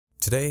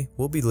Today,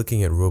 we'll be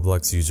looking at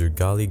Roblox user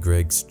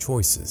GollyGreg's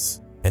choices,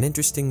 an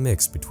interesting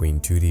mix between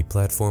 2D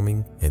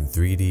platforming and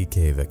 3D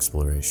cave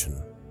exploration.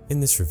 In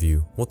this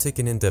review, we'll take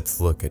an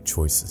in-depth look at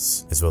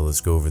choices, as well as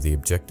go over the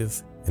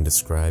objective and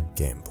describe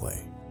gameplay.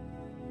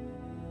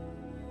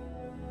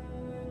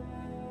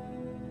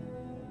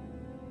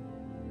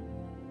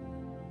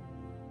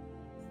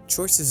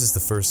 Choices is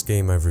the first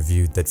game I've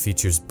reviewed that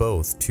features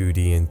both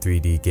 2D and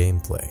 3D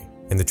gameplay,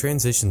 and the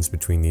transitions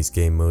between these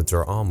game modes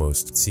are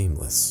almost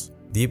seamless.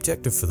 The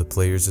objective for the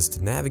players is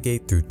to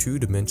navigate through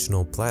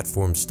two-dimensional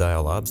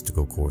platform-style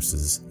obstacle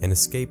courses and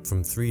escape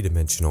from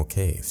three-dimensional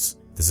caves.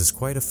 This is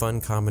quite a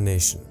fun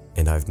combination,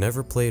 and I've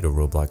never played a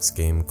Roblox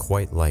game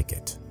quite like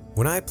it.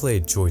 When I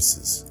played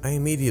Choices, I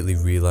immediately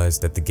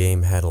realized that the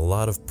game had a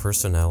lot of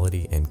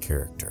personality and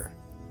character.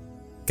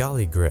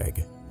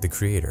 GollyGreg, the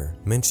creator,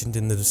 mentioned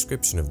in the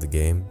description of the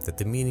game that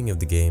the meaning of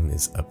the game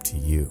is up to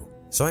you.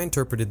 So I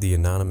interpreted the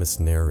anonymous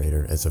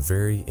narrator as a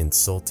very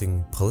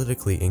insulting,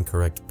 politically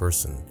incorrect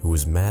person who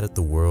is mad at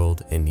the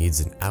world and needs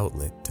an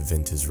outlet to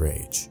vent his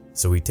rage.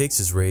 So he takes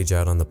his rage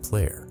out on the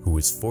player, who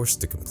is forced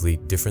to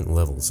complete different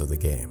levels of the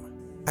game.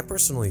 I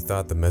personally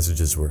thought the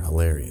messages were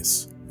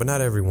hilarious, but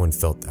not everyone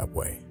felt that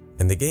way.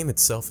 And the game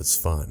itself is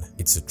fun.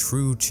 It's a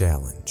true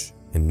challenge,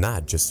 and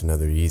not just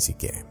another easy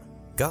game.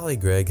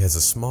 GollyGreg has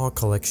a small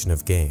collection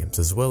of games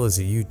as well as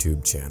a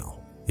YouTube channel.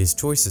 His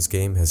Choices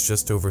game has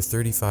just over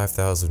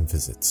 35,000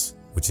 visits,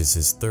 which is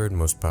his third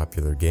most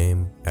popular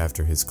game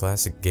after his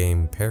classic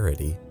game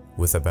Parody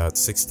with about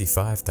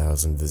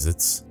 65,000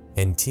 visits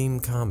and Team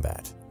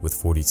Combat with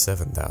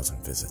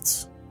 47,000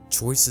 visits.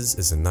 Choices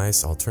is a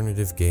nice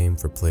alternative game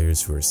for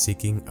players who are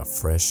seeking a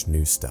fresh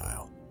new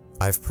style.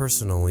 I've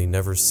personally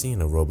never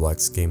seen a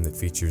Roblox game that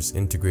features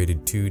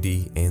integrated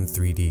 2D and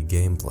 3D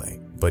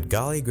gameplay, but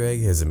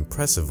GollyGreg has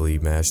impressively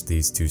mashed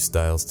these two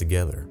styles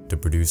together to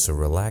produce a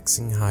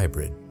relaxing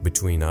hybrid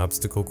between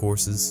obstacle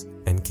courses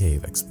and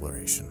cave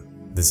exploration.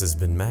 This has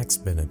been Max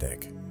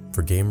Benedict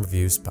for Game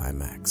Reviews by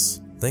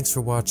Max. Thanks for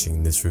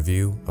watching this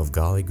review of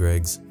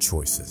GollyGreg's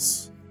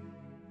Choices.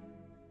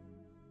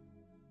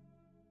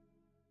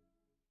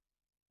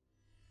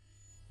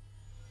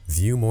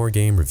 View more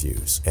game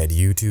reviews at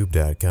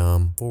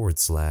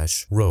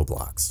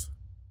youtube.com/Roblox.